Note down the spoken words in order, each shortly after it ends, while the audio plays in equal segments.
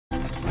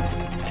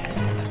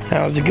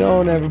How's it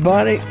going,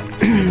 everybody?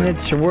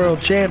 It's your world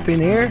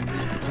champion here.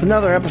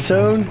 Another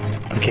episode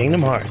of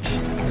Kingdom Hearts.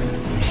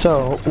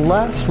 So,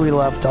 last we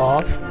left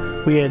off,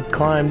 we had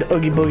climbed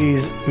Oogie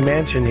Boogie's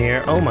mansion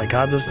here. Oh my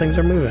god, those things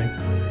are moving.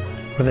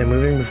 Were they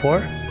moving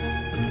before?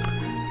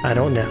 I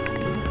don't know.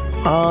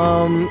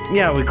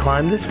 Yeah, we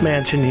climbed this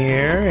mansion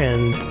here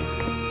and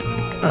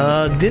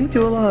didn't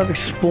do a lot of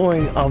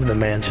exploring of the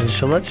mansion.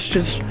 So let's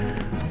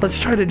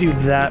try to do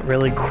that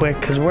really quick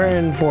because we're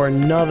in for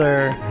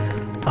another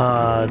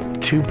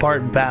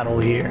two-part battle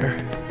here.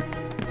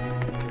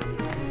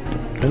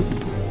 Oop.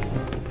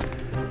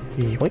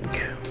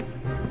 Yoink.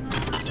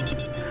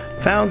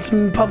 Found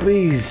some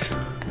puppies.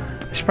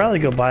 I should probably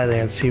go by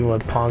there and see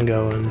what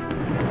Pongo and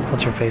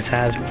what's her face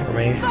has for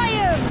me.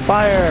 Fire!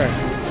 Fire!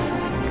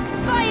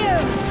 Fire!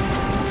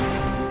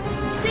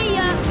 See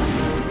ya!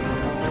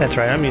 That's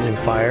right, I'm using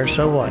fire,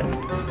 so what?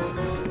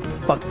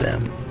 Fuck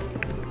them.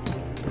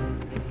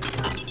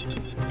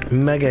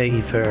 Mega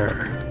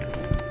Ether.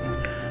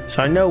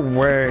 So I know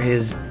where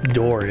his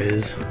door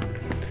is.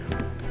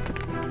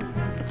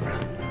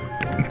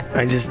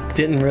 I just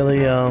didn't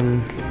really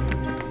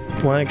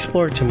want to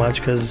explore too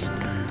much because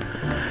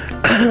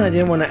I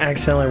didn't want to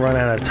accidentally run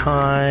out of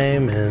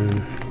time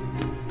and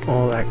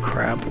all that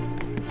crap.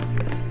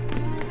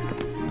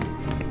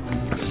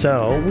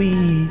 So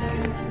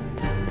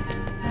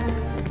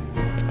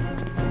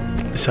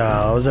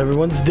how's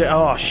everyone's day?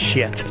 Oh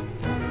shit.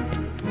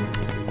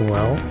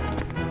 Well,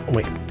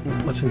 wait,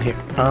 what's in here?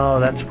 Oh,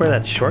 that's where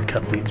that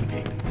shortcut leads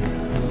me.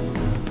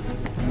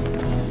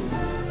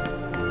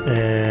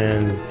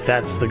 And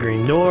that's the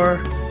green door.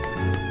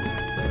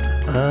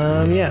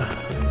 Yeah.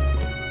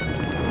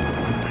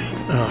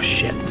 Oh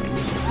shit.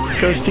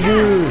 Ghosty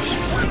Goose!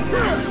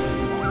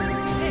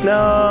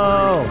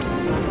 No!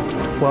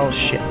 Well,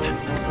 shit.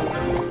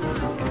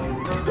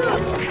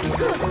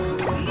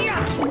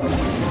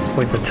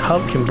 Wait, the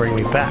tub can bring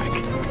me back,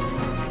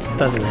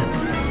 doesn't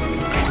it?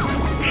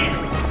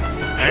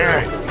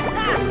 Alright.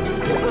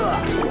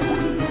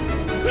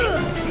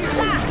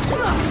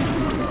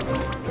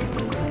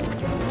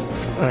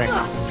 Alright.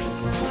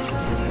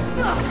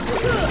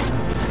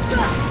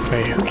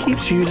 Wait, who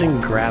keeps using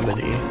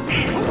gravity?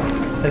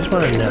 I just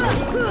want to know.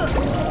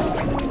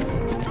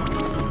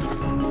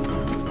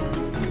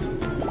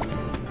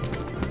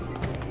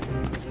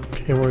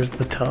 Okay, where's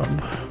the tub?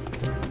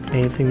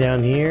 Anything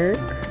down here?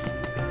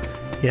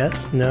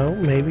 Yes? No?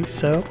 Maybe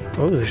so?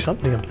 Oh, there's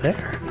something up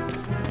there.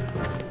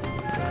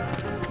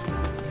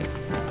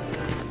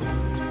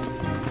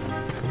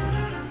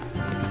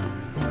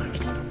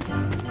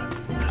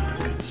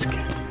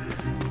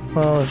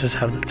 Well, let's just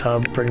have the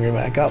tub bring me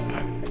back up.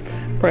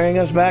 Bring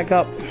us back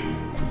up.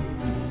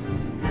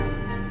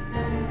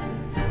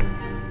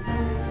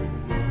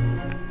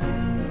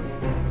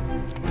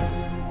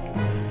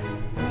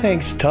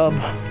 Thanks, tub.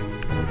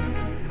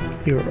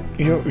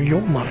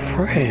 You're my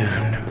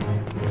friend.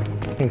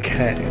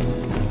 Okay.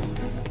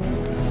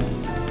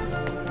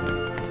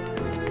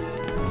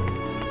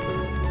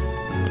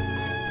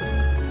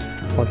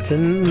 What's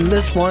in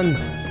this one?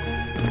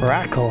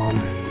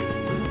 Braculum.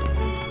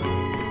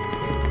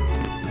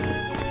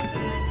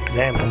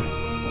 Examine.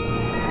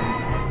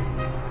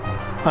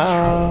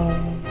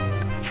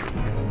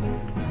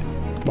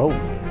 Whoa.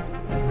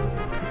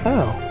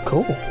 Oh,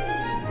 cool.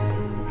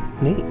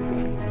 Neat.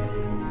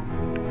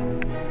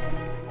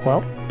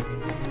 Well,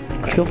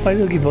 let's go fight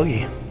Oogie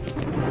Boogie.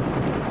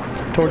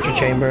 Torture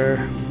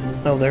chamber.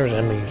 Oh, there's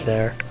enemies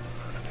there.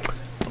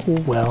 Oh,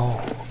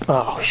 well.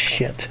 Oh,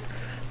 shit.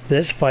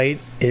 This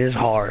fight is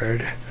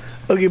hard.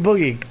 Oogie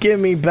Boogie, give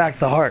me back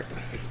the heart.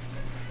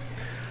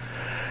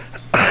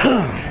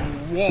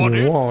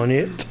 Want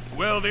it?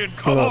 Well then,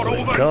 come on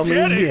over come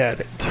and get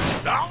it.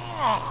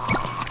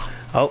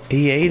 Oh,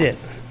 he ate it.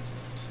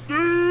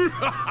 Now,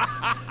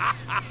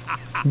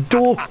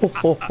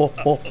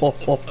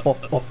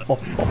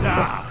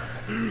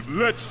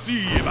 let's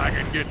see if I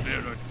can get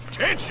their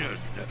attention.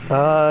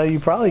 You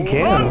probably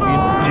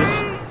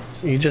can.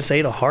 You just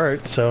ate a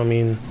heart, so I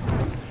mean.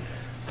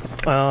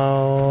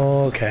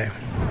 Oh, okay.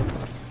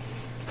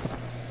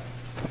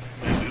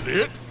 This is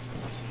it.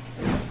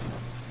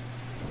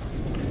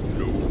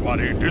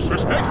 Nobody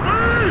disrespects me!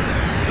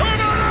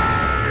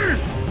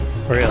 Nobody!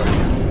 Really?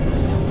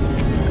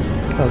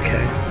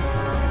 Okay.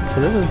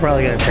 So this is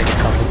probably gonna take a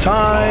couple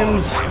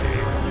times.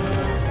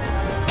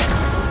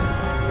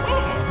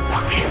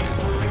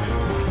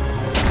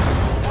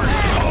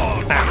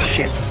 Ah,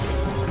 shit.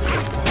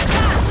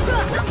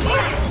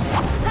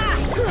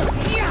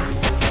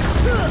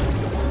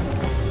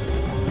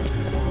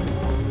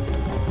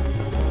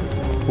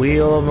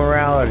 Wheel of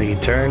morality.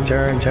 Turn,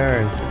 turn,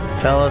 turn.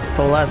 Tell us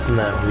the lesson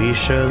that we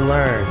should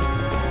learn.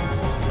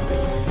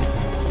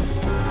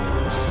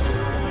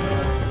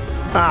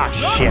 Ah,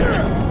 shit.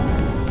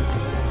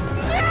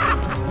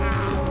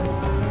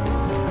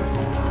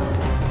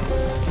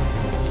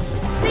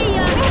 See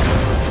ya!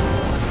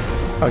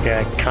 Okay,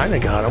 I kinda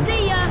got him.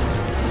 See ya!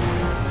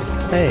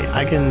 Hey,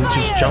 I can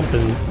just jump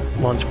and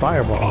launch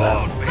fireballs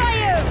out.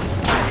 Fire!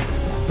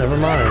 Never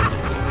mind.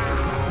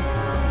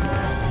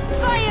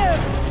 Fire!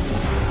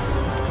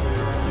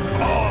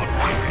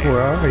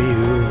 are you?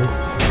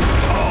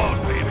 On,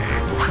 baby.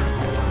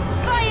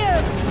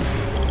 Fire!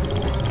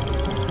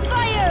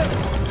 Fire!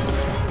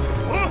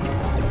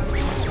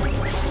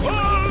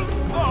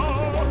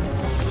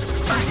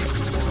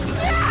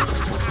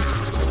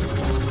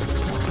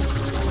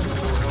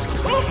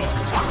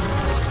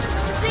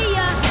 See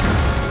ya!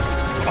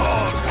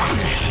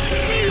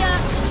 See ya!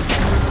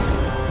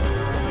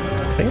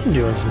 I think I'm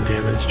doing some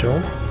damage to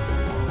him.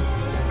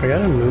 I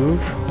gotta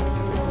move.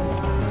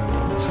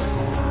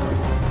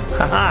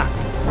 Haha!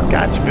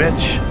 Gotcha,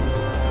 bitch.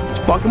 Let's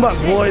fuck him up,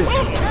 boys.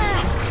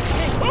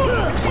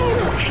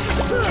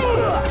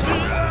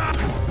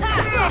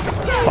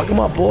 Fuck him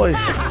up, boys.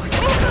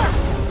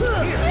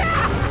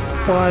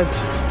 What?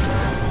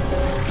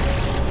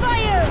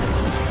 Fire!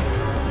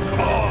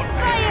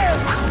 Fire!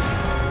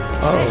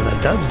 Oh, that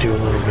does do a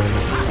little bit of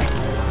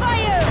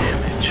Fire!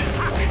 damage.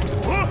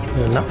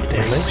 Enough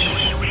damage.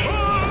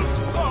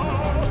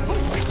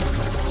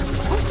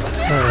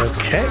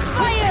 Okay.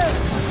 Fire!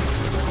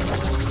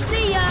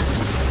 See ya!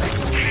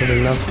 Did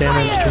enough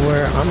damage to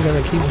where I'm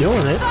gonna keep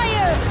doing it.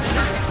 Fire!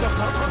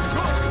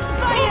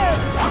 Fire!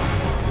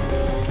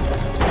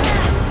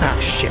 Ah,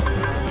 shit.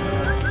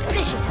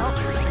 This should help.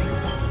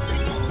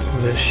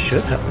 This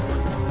should help.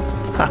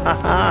 Ha ha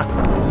ha!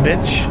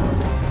 Bitch.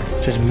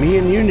 Just me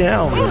and you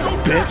now,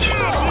 bitch.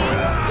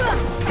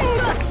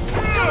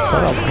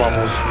 What else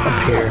bubbles up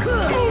here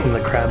from the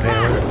crab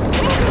hammer?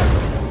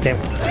 Damn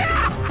it.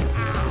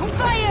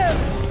 Fire!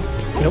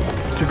 Nope,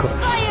 too close.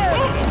 Fire!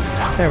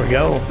 There we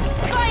go.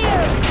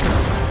 Fire!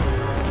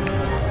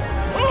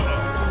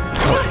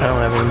 Oh, I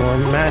don't have any more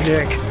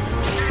magic.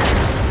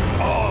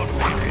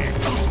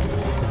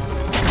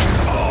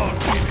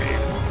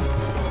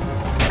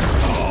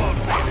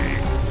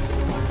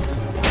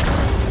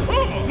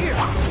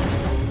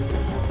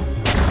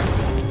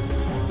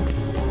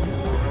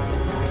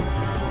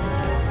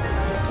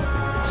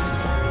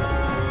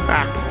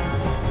 Ah.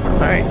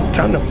 Alright,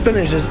 time to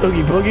finish this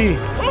Oogie Boogie.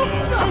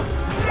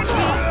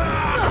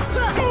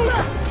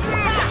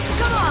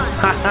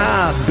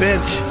 Haha,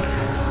 bitch.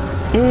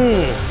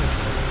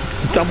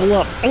 Double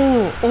up.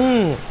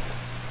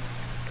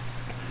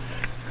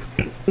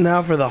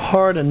 Now for the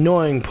hard,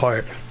 annoying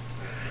part.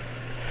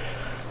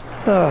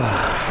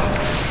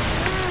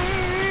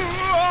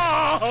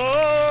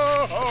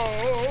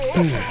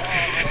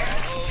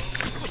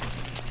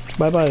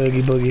 Bye-bye,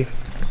 Oogie Boogie.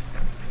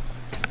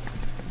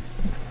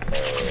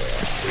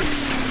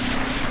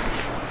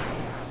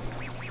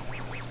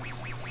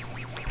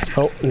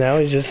 Oh, now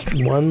he's just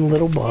one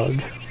little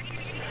bug.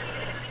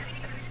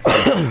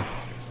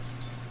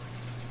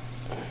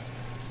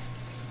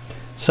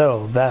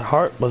 So, that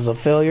heart was a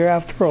failure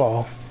after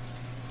all.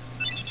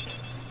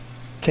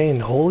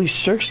 Obtained holy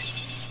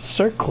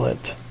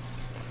circlet.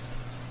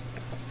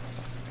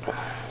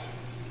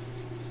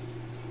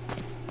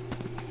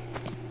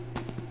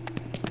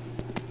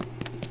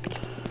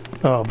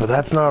 Oh, but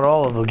that's not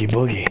all of Oogie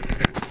Boogie.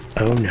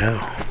 Oh no.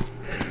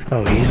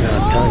 Oh, he's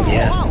not done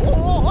yet.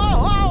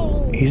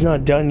 He's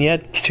not done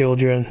yet,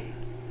 children.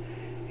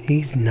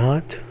 He's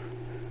not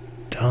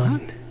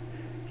done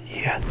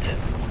yet.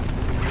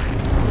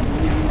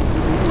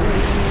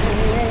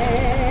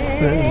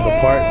 This is the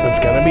part that's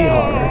gonna be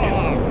hard.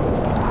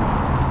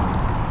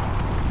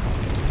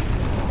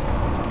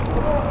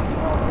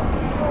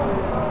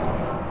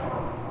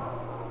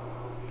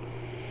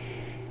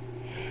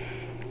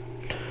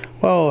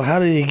 Whoa, how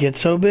did he get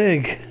so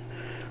big?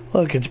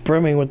 Look, it's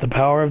brimming with the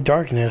power of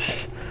darkness.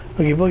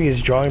 Oogie Boogie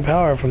is drawing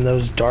power from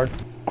those dark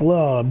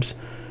globs.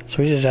 So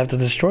we just have to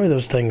destroy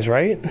those things,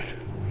 right?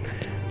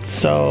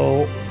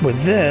 So, with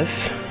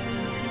this,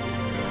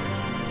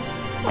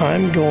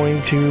 I'm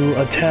going to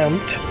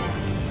attempt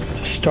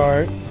to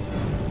start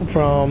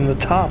from the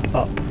top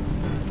up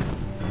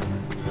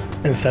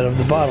instead of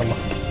the bottom up.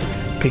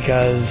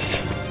 Because,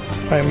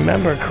 if I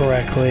remember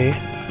correctly,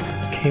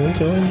 can we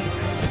go in?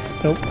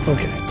 Nope,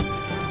 okay.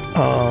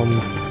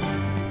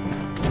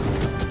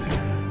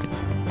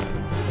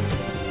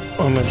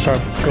 I'm gonna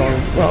start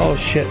going, oh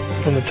shit,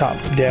 from the top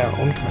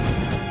down.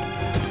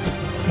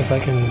 If I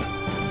can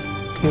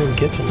even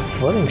get some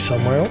footing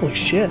somewhere, holy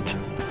shit.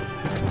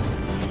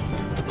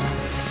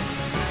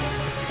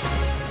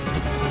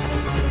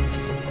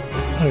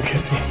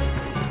 Okay.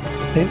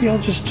 Maybe I'll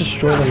just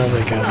destroy them as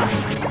I go.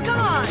 Come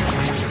on!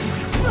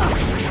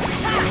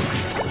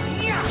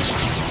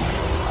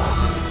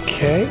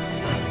 Okay.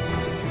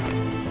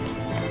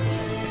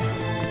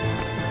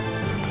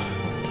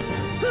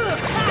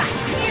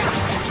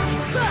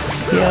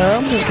 Yeah,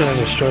 I'm just gonna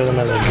destroy them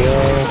as I go.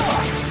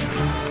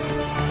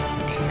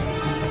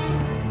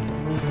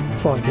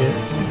 Fuck it.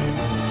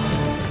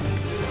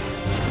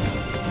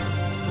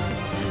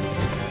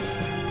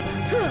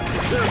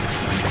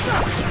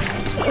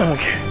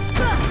 Okay.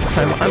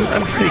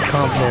 I'm pretty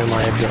confident in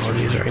my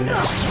abilities right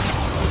now.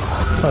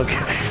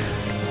 Okay.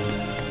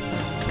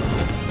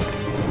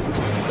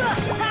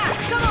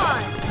 Come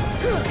on!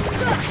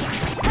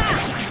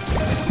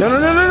 No, no,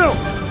 no, no, no!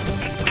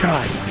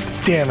 God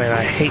damn it,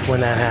 I hate when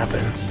that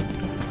happens.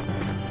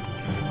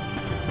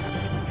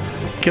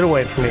 Get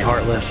away from me,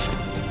 Heartless.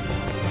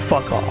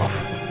 Fuck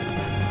off.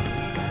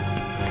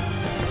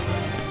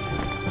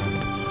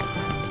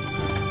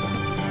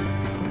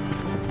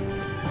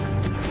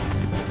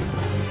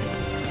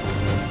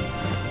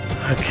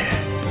 Okay.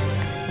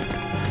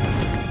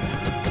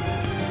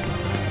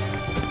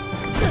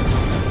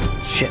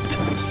 Shit.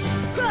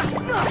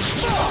 Come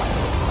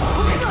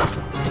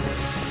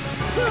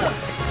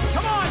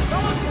on,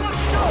 fellas,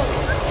 let's go!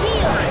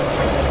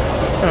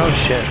 Oh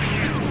shit.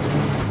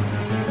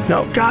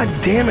 No, god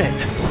damn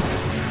it!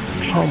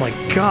 Oh my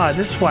god,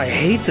 this is why I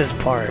hate this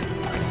part.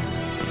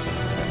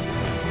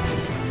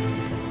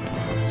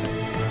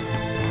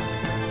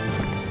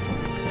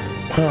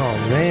 Oh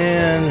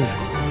man.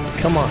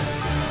 Come on.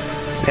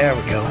 There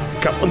we go.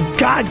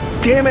 God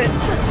damn it!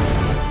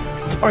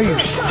 Are you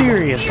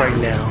serious right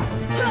now?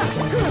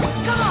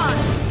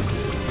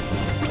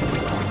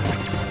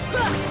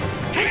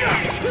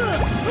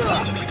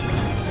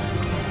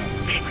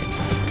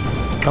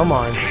 Come on! Come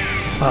on.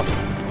 Up.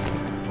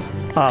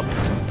 Up.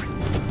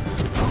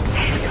 Oh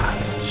my god.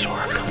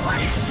 Sora, come on.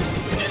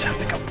 You just have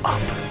to go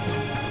up.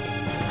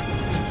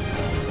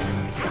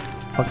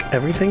 Fuck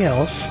everything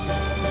else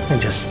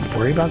and just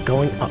worry about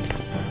going up.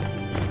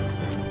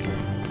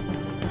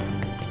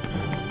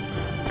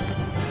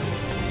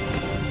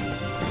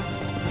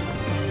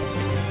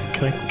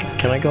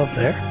 Can I go up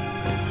there?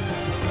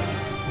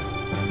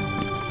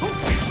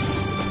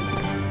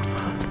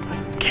 I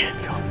can't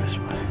go up this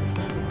way.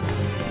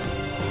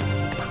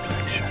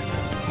 Make sure I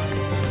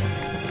go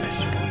this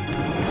way.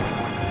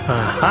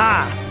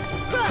 Aha!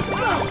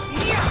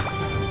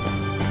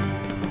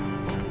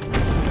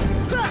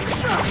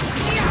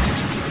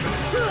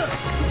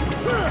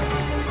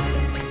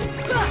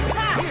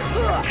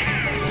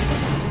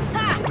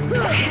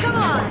 Come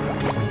on!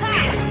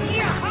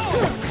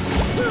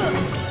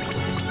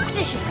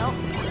 This should help.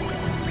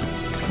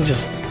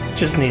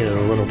 Just needed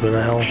a little bit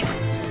of help.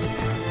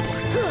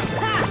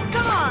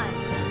 Come on!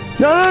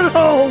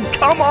 No!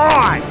 Come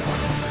on!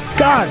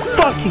 God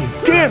fucking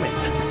damn it!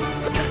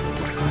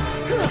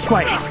 That's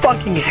why I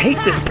fucking hate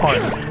this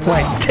part.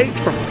 Why it takes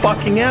for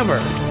fucking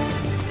ever.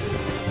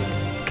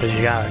 Because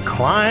you gotta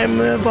climb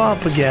it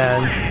up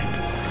again.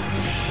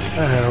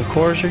 And of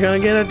course you're gonna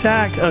get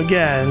attacked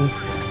again.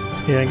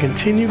 You're gonna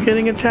continue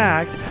getting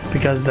attacked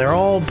because they're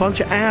all a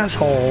bunch of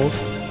assholes.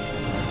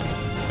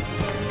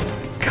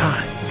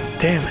 God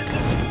damn it.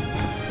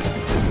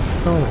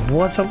 I don't know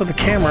what's up with the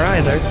camera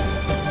either.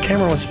 The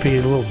camera wants to be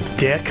a little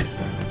dick.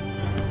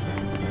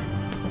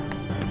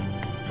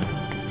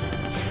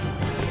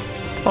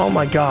 Oh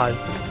my god.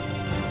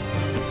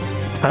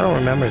 I don't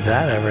remember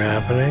that ever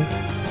happening.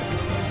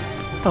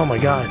 Oh my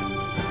god.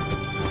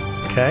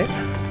 Okay.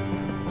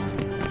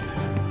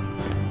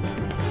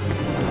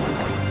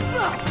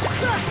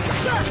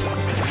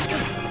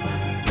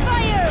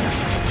 Fire!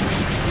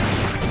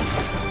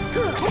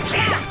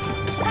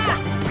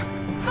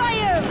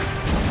 Fire!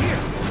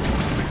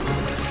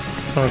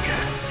 Okay.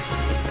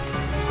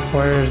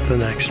 Where's the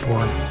next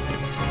one?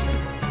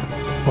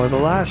 Or the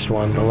last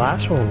one? The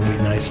last one would be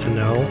nice to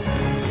know.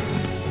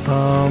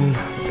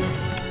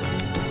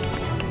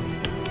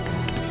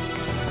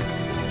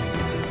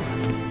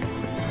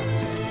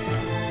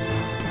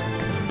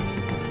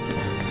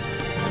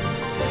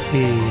 Let's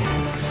see.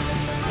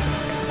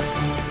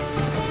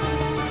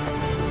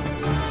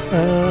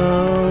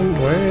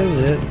 Where is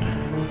it?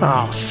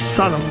 Oh,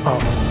 son of... Oh,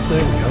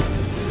 there we go.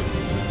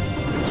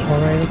 There's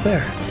one right up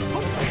there.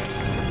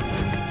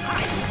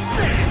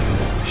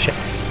 Shit.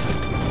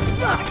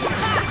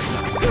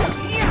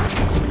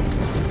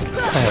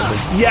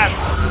 Yes!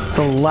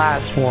 The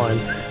last one.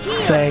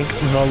 Thank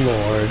the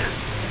Lord.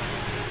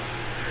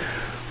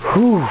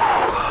 Whew.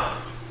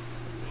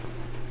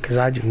 Because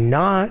I do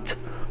not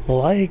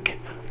like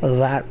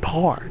that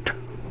part.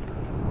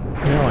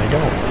 No, I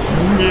don't.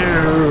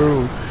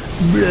 No!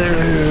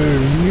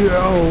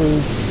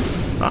 No!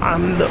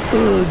 I'm the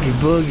Oogie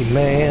Boogie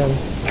man.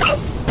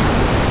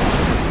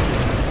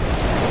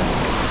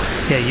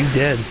 Yeah, you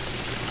did.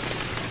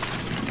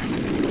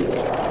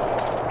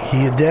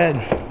 You dead.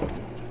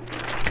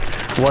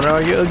 What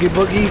are you, Oogie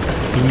Boogie?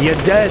 You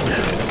dead.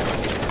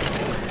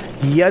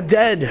 You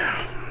dead.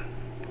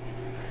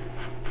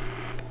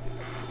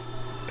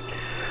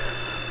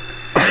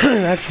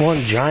 That's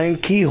one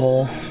giant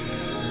keyhole.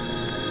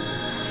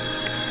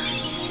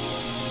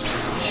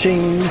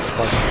 Shing,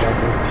 sparkle.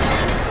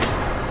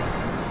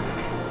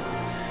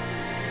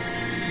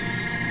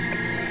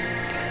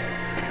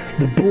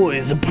 The boy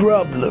is a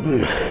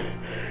problem.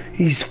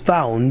 He's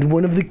found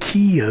one of the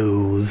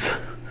keyholes.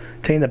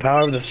 Attain the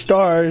power of the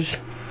stars.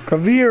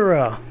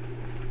 Gravira.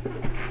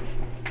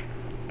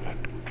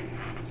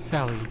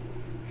 Sally,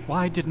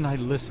 why didn't I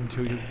listen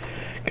to you?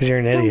 Because you're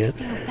an idiot.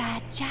 Don't feel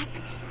bad, Jack.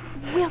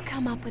 We'll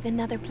come up with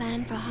another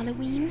plan for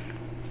Halloween.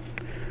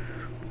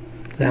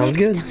 Sounds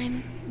good. Next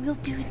time, we'll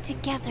do it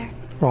together.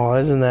 Oh,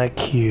 isn't that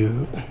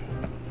cute?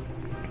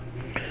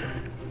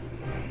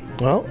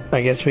 Well,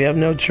 I guess we have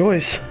no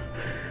choice.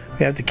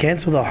 We have to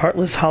cancel the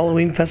Heartless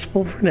Halloween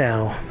Festival for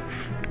now.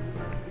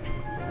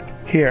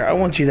 Here, I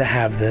want you to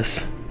have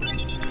this.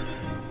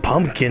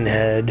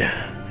 Pumpkinhead.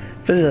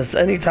 Visit us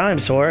anytime,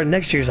 Sora.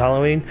 Next year's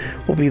Halloween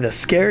will be the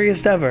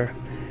scariest ever.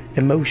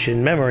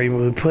 Emotion, memory,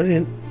 we put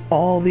in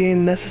all the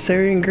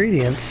necessary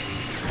ingredients.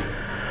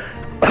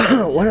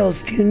 What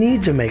else do you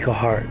need to make a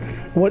heart?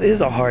 What is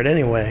a heart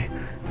anyway?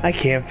 I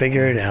can't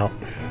figure it out.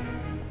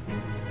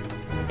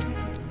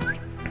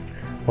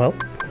 Well,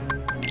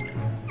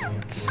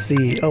 let's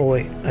see. Oh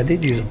wait, I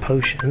did use a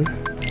potion.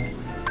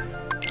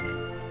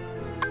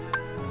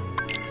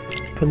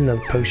 Put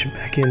another potion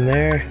back in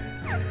there.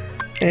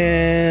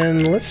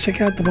 And let's check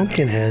out the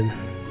Pumpkinhead.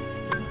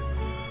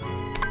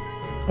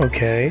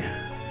 Okay.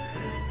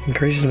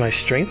 Increases my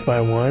strength by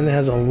 1. It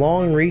has a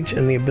long reach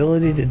and the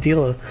ability to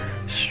deal a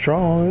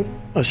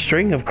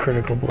string of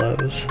critical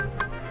blows.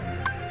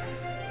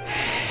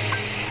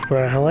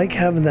 But I like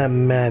having that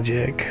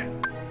magic.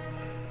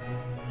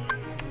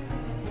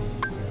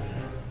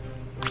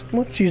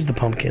 Let's use the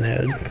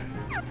Pumpkinhead.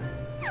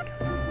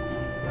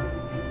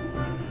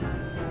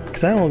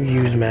 Because I don't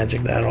use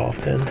magic that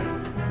often.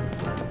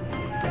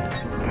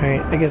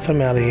 Alright, I guess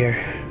I'm out of here.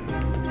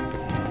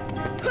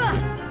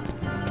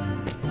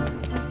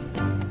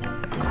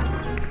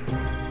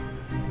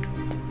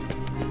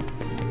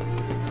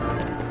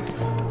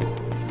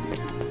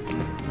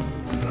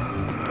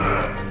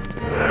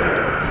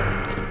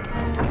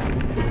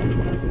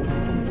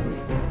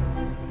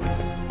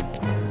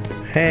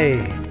 Hey,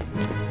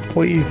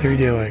 what are you three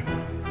doing?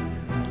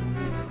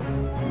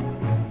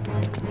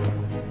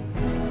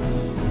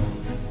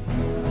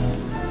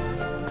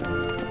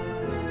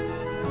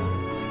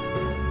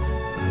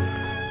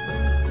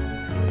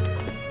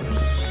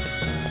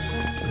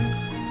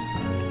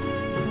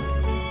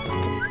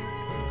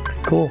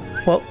 Cool.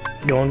 Well,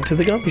 going to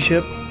the Gumpy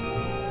ship.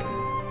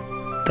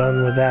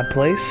 Done with that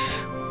place.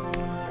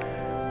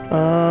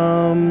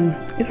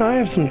 You know, I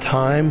have some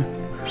time.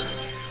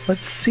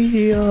 Let's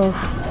see if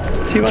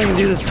I can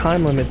do this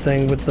time limit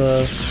thing with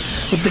the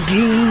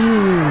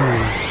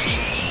games.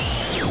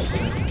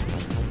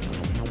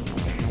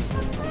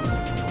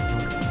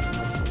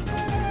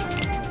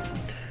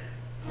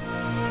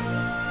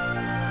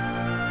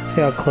 See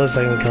how close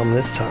I can come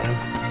this time.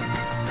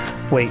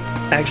 Wait,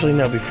 actually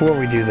no, before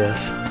we do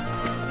this.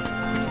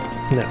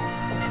 No.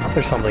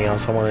 There's something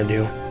else I want to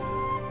do.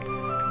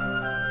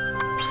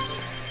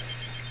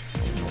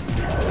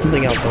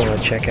 Something else I want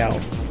to check out.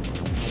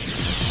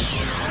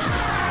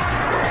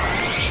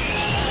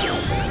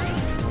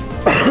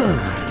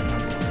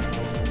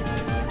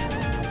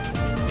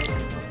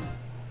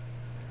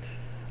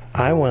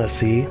 I want to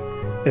see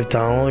if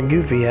Donald and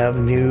Goofy have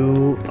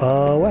new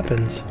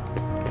weapons.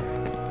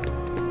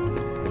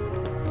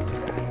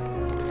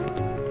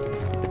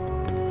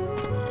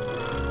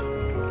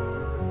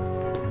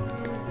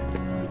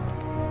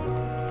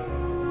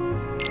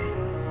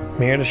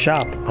 I'm here to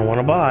shop. I want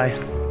to buy.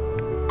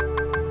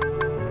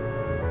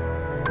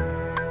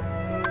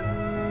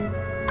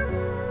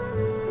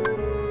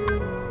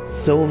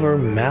 Silver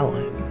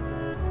mallet.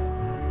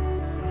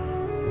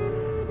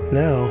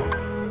 No.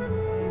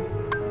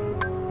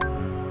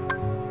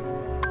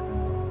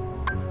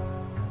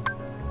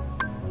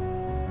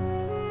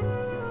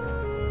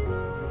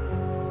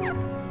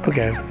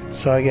 Okay,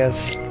 so I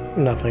guess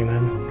nothing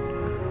then.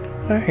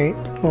 Alright,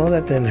 well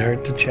that didn't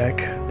hurt to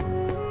check.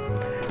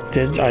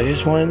 I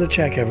just wanted to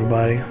check,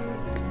 everybody.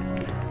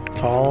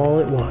 That's all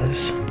it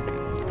was.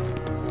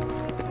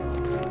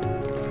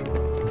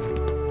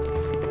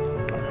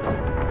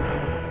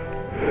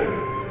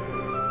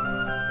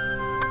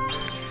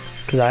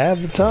 Because I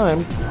have the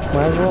time,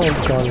 might as well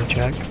have gone to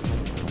check.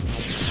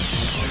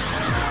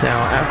 Now,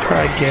 after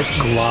I get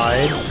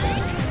Glide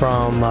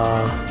from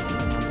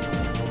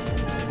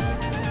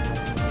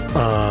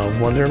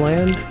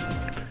Wonderland,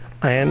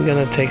 I am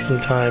going to take some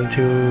time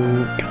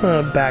to kind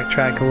of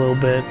backtrack a little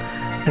bit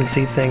and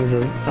see things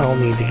that I'll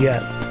need to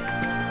get.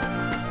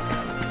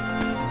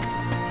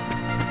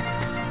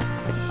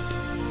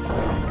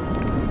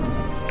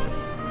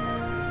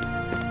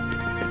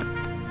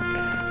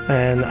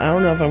 And I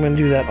don't know if I'm going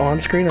to do that on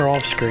screen or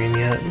off screen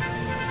yet.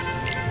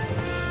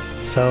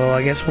 So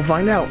I guess we'll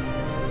find out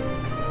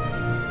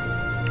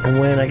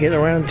when I get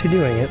around to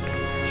doing it.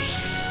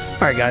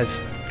 Alright guys,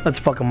 let's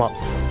fuck them up.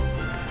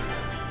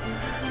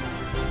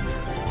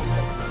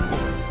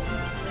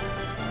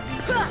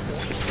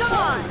 Come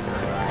on!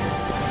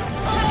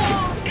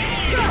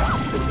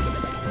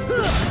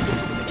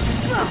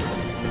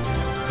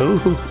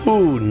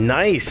 Ooh,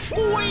 nice!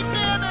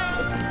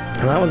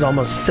 And that was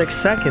almost 6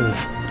 seconds.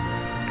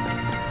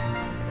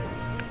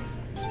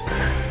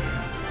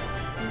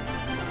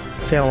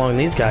 See how long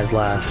these guys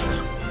last.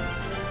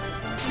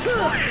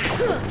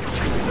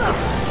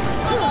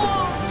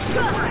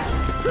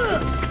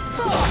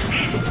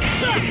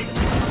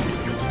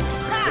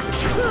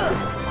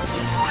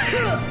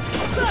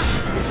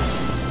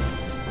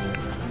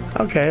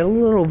 Okay, a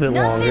little bit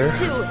longer.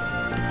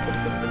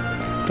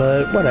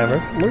 But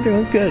whatever. We're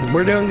doing good.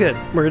 We're doing good.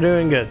 We're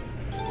doing good.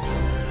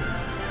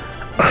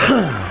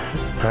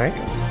 Alright.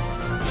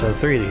 So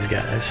 3 of these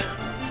guys.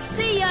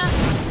 See ya!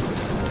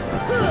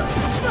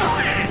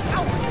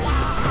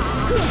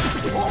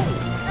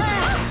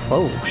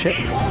 Oh, shit.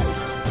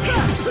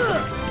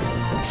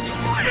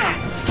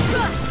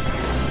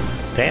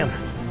 Damn.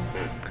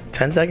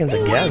 10 seconds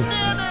again.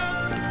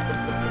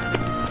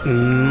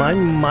 I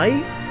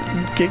might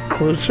get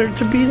closer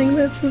to beating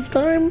this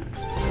time.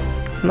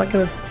 I'm not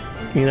gonna,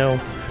 you know,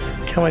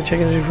 count my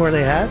chickens before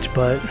they hatch,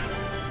 but...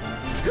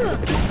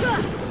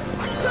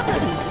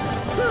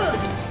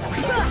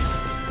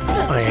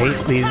 I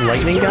hate these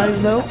lightning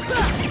guys, though.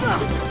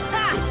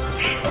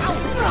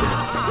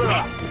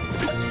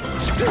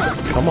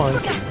 Come on.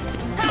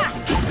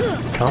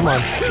 Come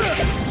on.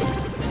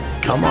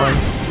 Come on.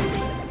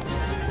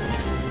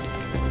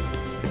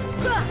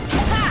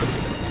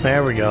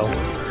 There we go.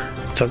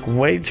 Took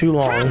way too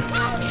long.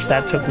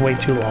 That took way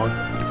too long.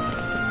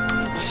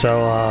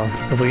 So,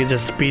 if we could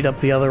just speed up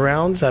the other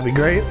rounds, that'd be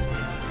great.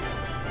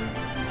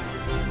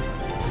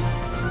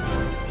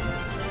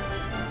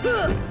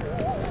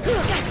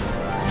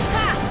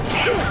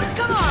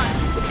 Come on!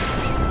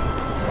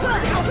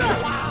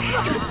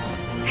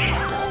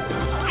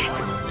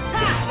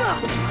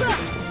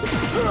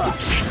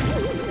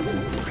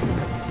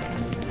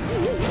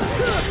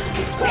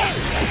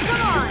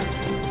 Come on!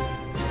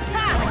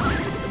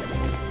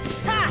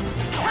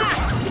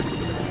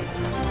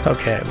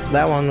 Okay,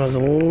 that one was a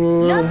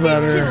little Nothing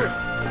better. to it.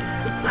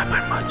 Not by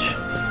much.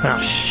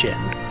 Oh shit.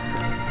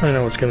 I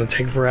know it's gonna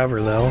take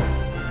forever though.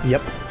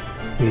 Yep.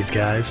 These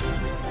guys.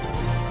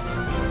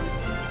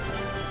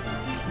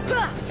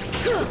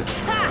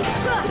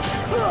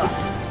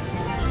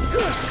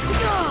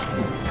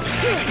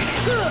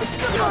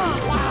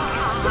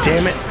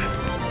 Damn it.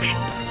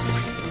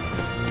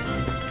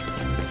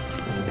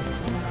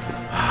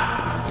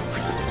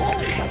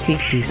 I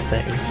hate these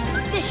things.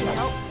 This should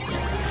help.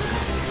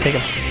 Take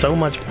up so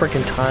much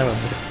freaking time of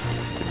it.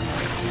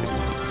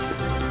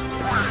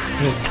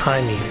 These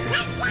time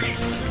eaters.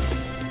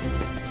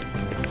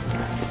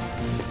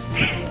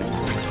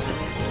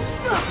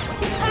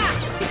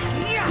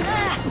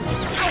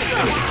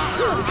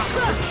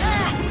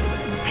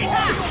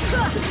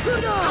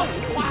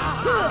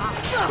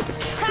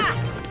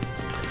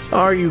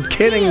 Are you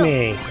kidding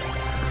me?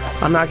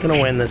 I'm not gonna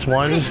win this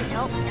one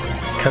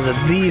because of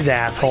these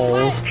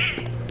assholes.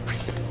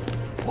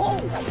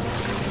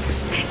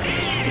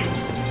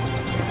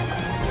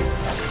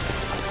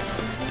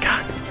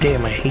 God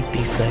damn, I hate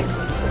these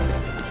things.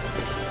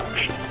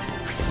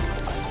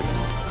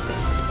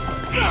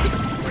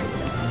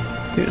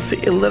 You see,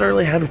 it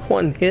literally had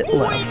one hit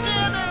left.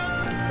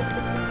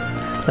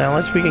 Now,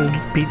 unless we can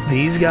beat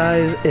these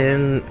guys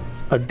in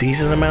a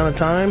decent amount of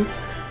time.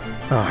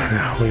 Oh,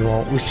 no, we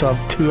won't. We still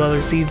have 2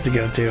 other seeds to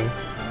go to.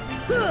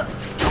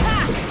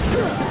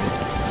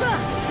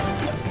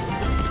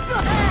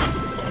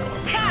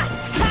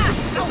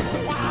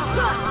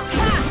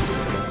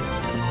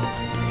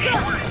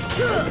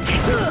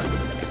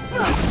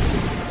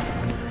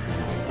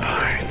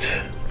 Alright.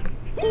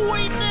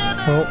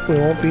 Well, we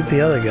won't beat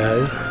the other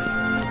guys.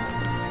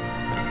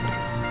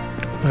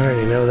 I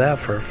already know that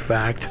for a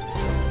fact.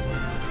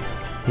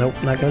 Nope,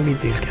 not gonna beat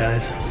these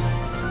guys.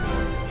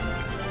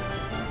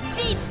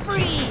 Deep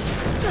freeze!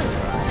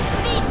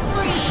 Deep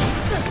freeze!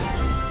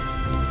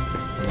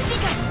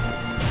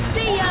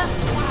 See ya!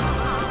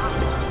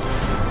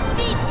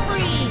 Deep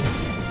freeze!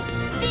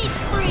 Deep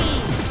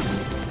freeze!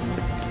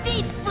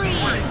 Deep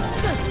freeze!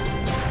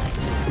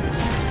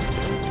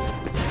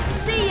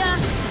 See ya!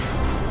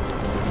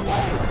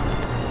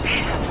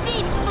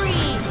 Deep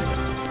freeze!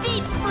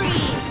 Deep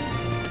freeze!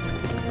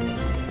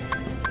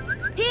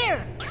 Here!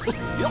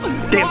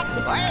 Damn.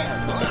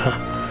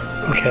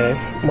 Okay,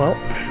 well.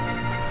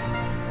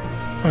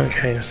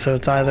 Okay, so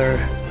it's either...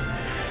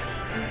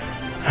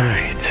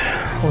 Alright,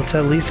 let's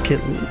at least get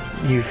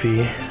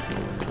Yuffie.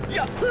 Is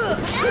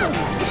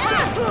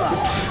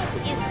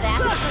that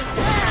supposed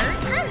to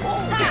hurt?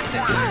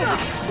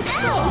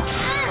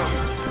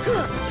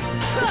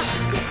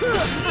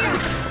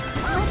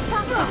 Let's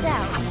talk this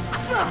out.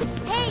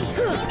 Hey,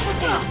 he's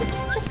okay.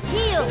 Just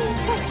heal.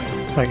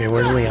 Okay,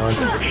 where's Leon?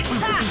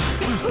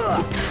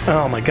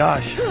 Oh my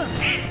gosh.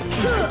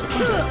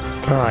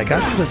 Oh, I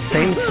got to the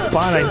same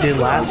spot I did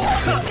last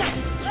time.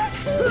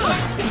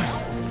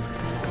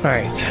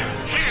 Alright.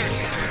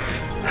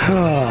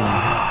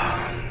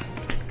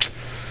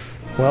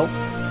 Well,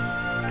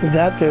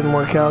 that didn't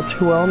work out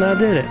too well now,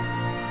 did it?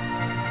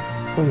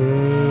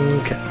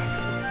 Okay.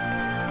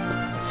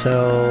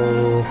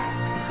 So,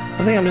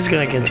 I think I'm just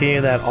going to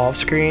continue that off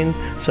screen.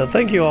 So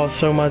thank you all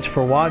so much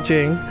for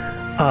watching.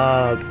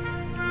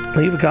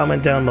 Leave a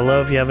comment down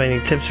below if you have any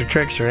tips or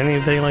tricks or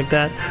anything like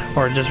that,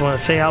 or just want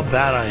to say how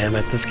bad I am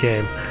at this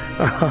game.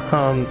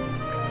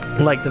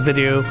 Like the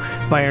video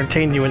if I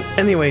entertained you in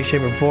any way,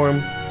 shape, or form,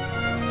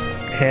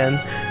 and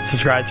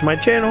subscribe to my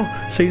channel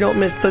so you don't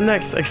miss the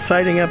next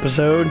exciting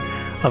episode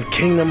of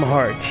Kingdom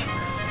Hearts.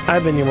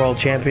 I've been your world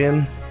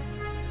champion,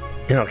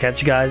 and I'll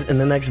catch you guys in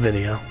the next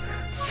video.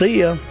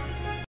 See ya!